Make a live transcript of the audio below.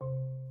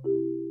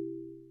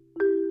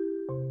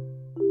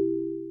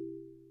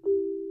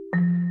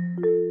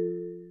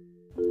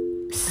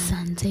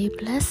Sunday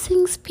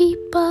blessings,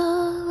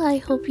 people.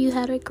 I hope you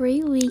had a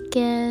great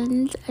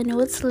weekend. I know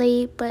it's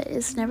late, but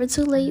it's never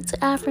too late to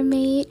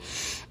affirmate.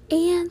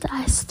 And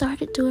I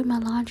started doing my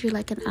laundry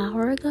like an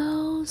hour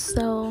ago,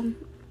 so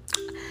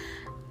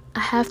I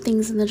have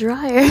things in the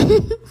dryer,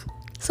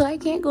 so I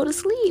can't go to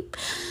sleep.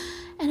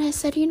 And I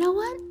said, you know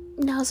what?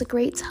 Now's a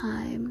great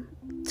time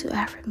to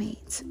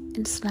affirmate, and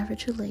it's never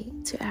too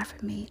late to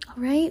affirmate.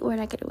 All right, we're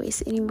not going to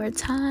waste any more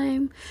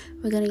time.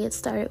 We're going to get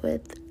started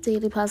with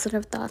daily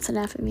positive thoughts and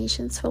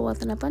affirmations for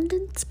wealth and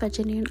abundance by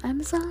Jenny on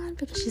Amazon,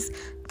 because she's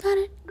got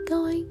it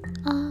going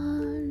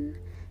on.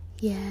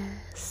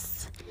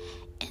 Yes.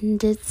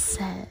 And it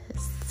says,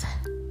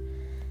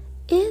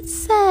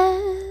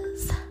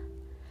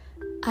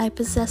 I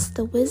possess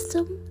the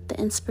wisdom, the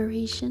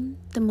inspiration,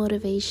 the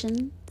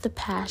motivation, the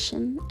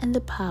passion, and the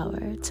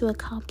power to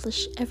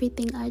accomplish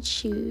everything I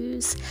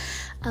choose.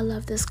 I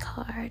love this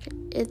card.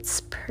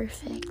 It's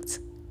perfect.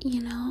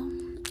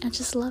 I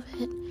just love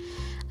it.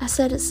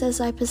 It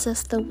says I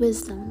possess the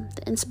wisdom,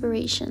 the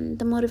inspiration,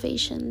 the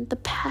motivation, the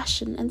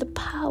passion, and the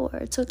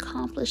power to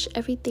accomplish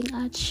everything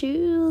I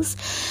choose.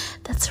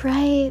 That's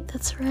right.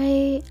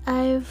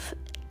 I've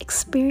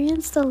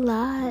experienced a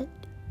lot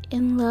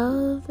in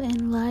love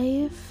and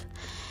life,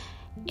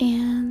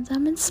 and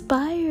I'm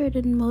inspired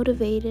and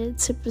motivated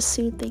to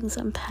pursue things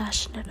I'm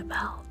passionate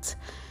about.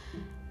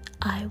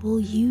 I will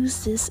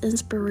use this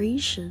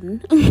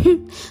inspiration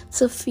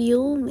to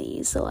fuel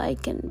me so I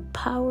can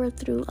power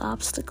through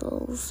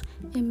obstacles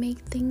and make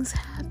things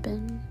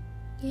happen.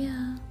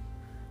 Yeah.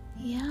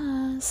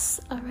 Yes.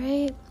 All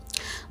right.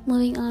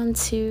 Moving on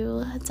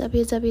to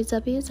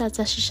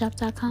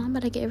www.zeshishop.com,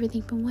 but I get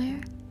everything from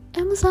where?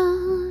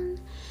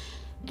 Amazon.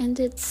 And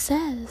it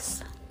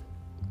says,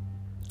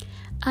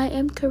 I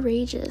am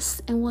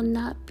courageous and will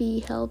not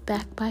be held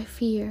back by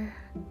fear.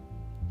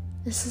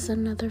 This is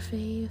another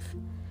fave.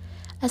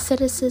 It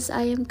says,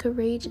 I am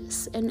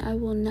courageous and I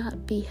will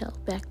not be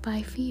held back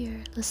by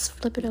fear. Let's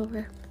flip it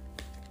over.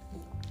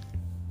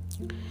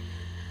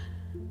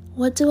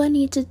 What do I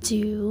need to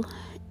do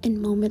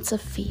in moments of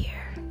fear?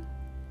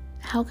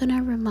 How can I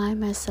remind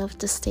myself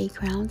to stay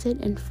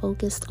grounded and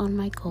focused on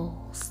my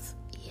goals?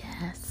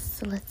 Yes,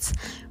 so let's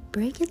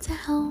break it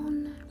all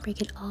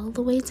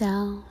the way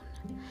down.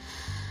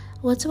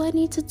 What do I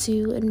need to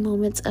do in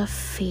moments of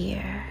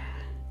fear?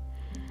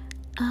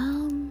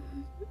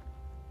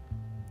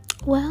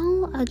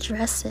 Well,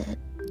 address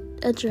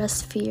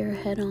fear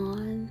head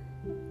on.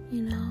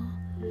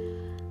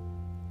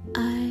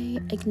 I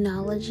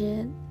acknowledge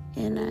it,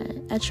 and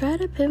I try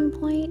to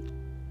pinpoint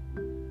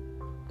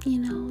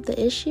the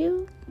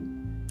issue,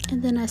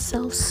 and then I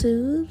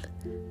self-soothe.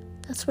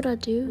 That's what I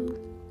do.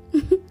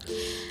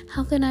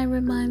 How can I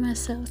remind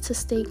myself to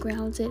stay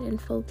grounded and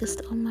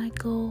focused on my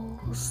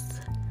goals?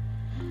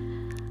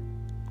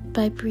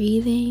 By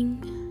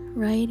breathing,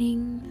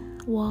 writing,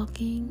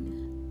 walking.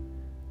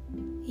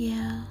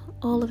 Yeah,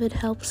 all of it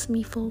helps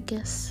me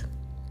focus.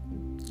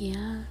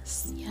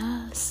 Yes.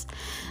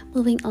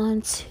 Moving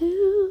on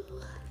to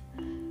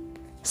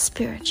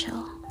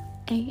spiritual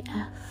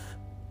AF.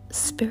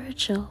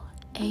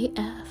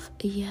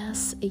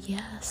 Yes.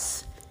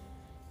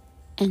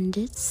 And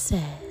it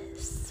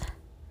says,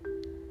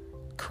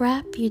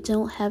 crap you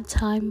don't have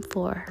time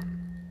for.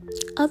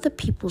 Other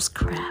people's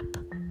crap.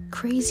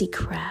 Crazy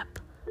crap.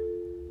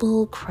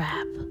 Bull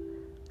crap.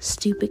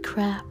 Stupid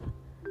crap.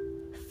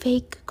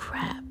 Fake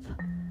crap.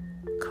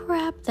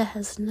 Crap that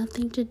has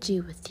nothing to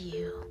do with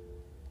you.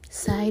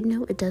 Side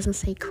note, it doesn't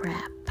say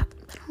crap. I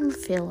don't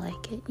feel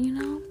like it,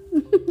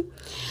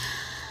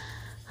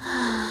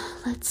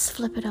 Let's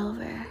flip it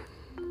over.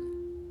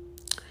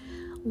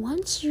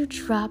 Once you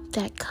drop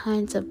that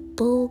kind of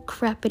bull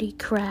crappity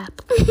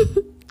crap,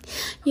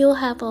 you'll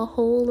have a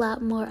whole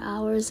lot more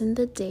hours in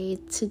the day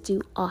to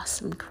do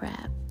awesome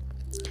crap.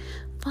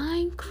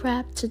 Find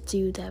crap to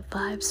do that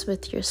vibes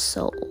with your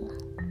soul.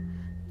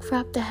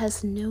 Crap that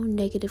has no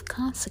negative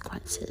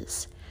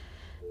consequences.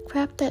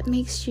 Crap that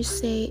makes you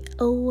say,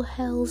 oh,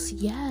 hells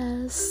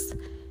yes.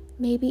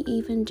 Maybe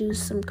even do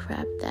some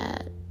crap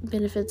that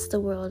benefits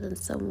the world in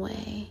some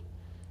way.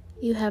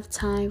 You have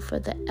time for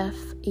the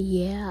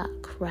yeah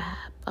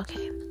crap.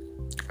 Okay.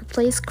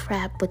 Replace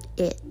crap with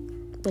it,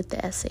 with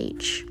the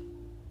SH.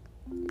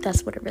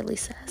 That's what it really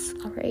says.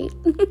 All right.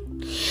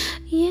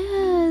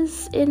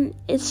 Yes, and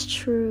it's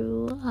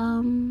true.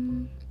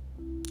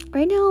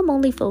 Right now I'm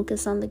only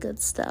focused on the good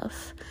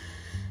stuff.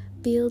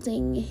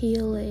 Building,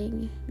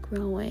 healing,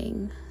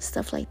 growing,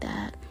 stuff like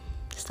that.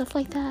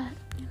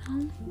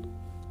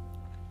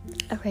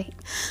 All right.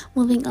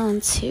 Moving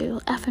on to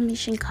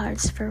affirmation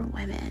cards for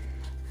women.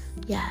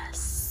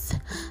 Yes,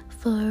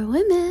 for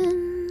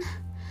women.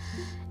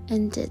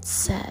 And it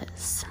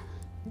says,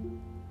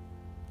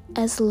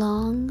 as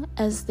long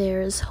as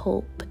there is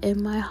hope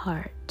in my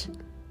heart,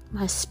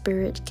 my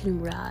spirit can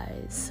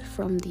rise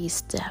from these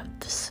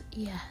depths.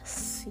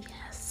 Yes.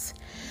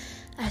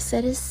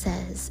 It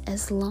says,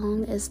 as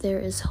long as there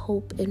is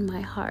hope in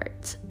my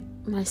heart,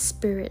 my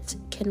spirit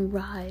can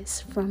rise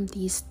from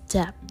these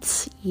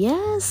depths.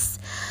 Yes,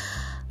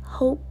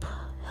 hope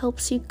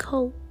helps you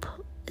cope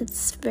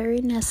It's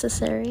very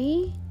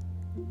necessary.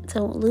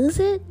 Don't lose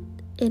it,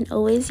 and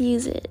always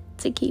use it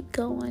to keep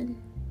going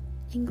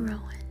and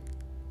growing.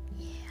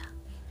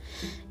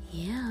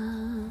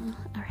 Yeah.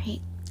 All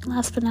right.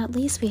 Last but not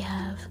least, we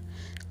have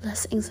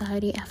Less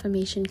Anxiety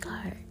affirmation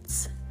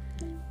cards.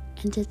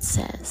 And it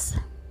says,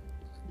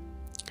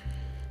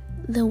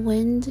 the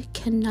wind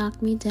can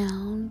knock me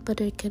down,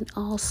 but it can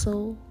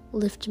also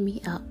lift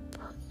me up.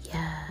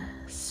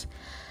 Yes.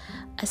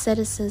 I said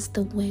it says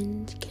the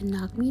wind can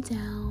knock me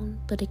down,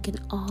 but it can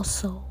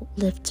also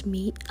lift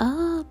me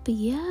up.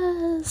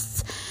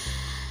 Yes.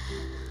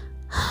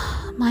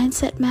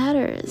 Mindset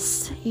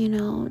matters.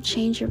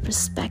 Change your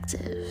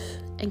perspective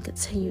and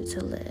continue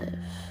to live.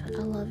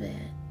 I love it.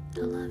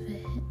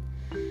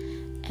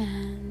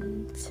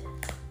 And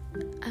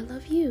I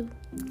love you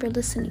for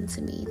listening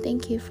to me.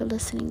 Thank you for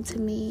listening to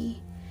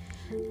me.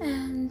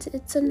 And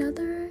it's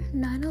another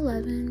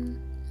 9/11.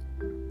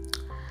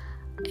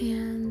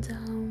 And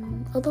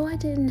although I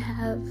didn't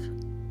have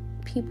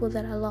people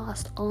that I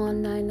lost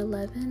on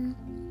 9/11,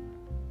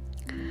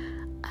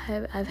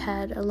 I've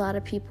had a lot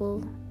of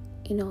people,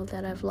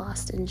 that I've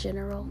lost in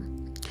general.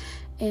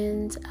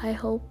 And I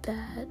hope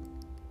that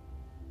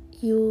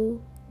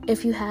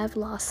if you have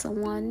lost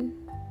someone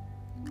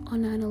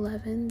on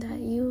 9/11, that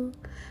you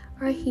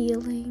are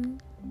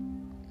healing.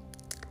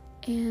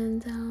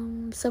 And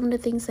some of the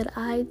things that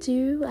I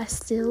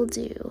still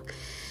do,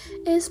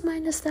 is my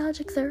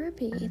nostalgic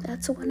therapy.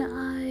 That's when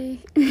I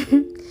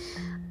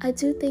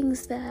do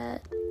things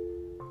that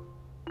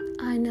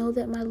I know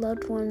that my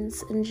loved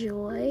ones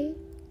enjoy,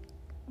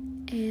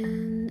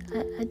 and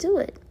I do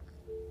it.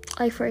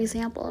 Like, for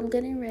example, I'm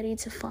getting ready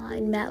to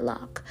find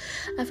Matlock.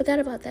 I forgot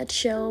about that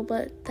show,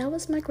 but that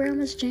was my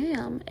grandma's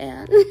jam,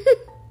 and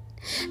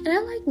and I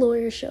like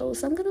lawyer shows,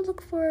 so I'm gonna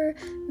look for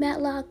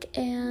Matlock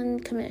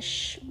and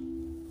Commish.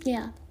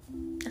 Yeah,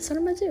 that's what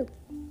I'm gonna do.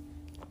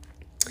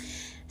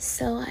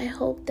 So I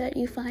hope that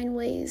you find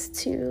ways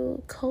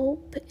to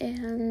cope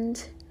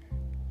and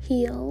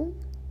heal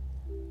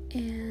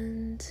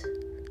and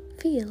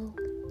feel.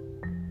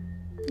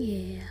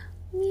 Yeah.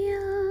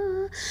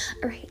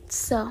 Alright,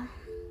 so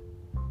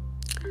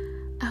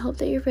I hope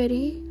that you're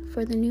ready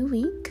for the new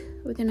week.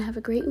 We're gonna have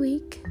a great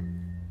week.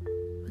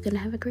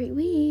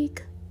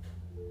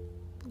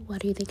 Why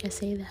do you think I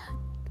say that?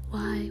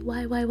 Why?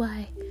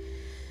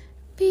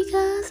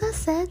 Because I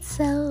said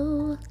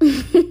so.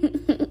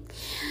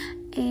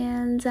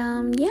 And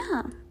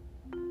yeah.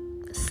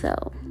 So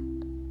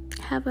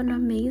have an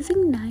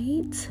amazing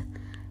night,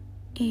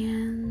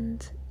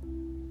 and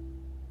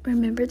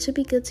remember to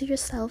be good to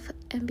yourself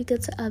and be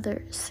good to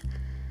others.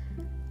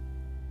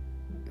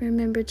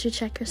 Remember to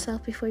check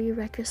yourself before you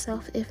wreck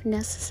yourself if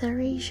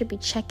necessary. You should be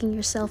checking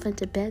yourself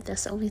into bed.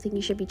 That's the only thing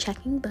you should be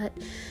checking. But,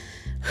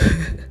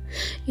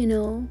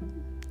 to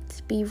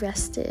be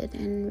rested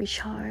and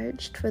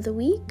recharged for the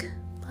week.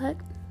 But,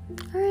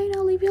 alright,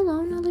 I'll leave you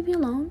alone.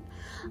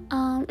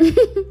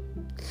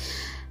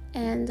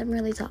 And I'm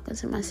really talking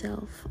to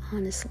myself,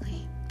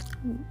 honestly.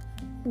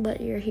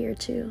 But you're here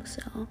too,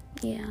 so,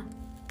 yeah.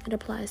 It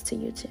applies to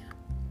you too.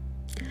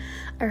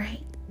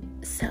 Alright,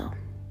 so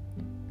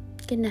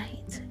good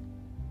night.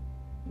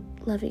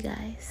 Love you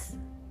guys.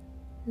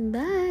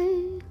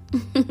 Bye.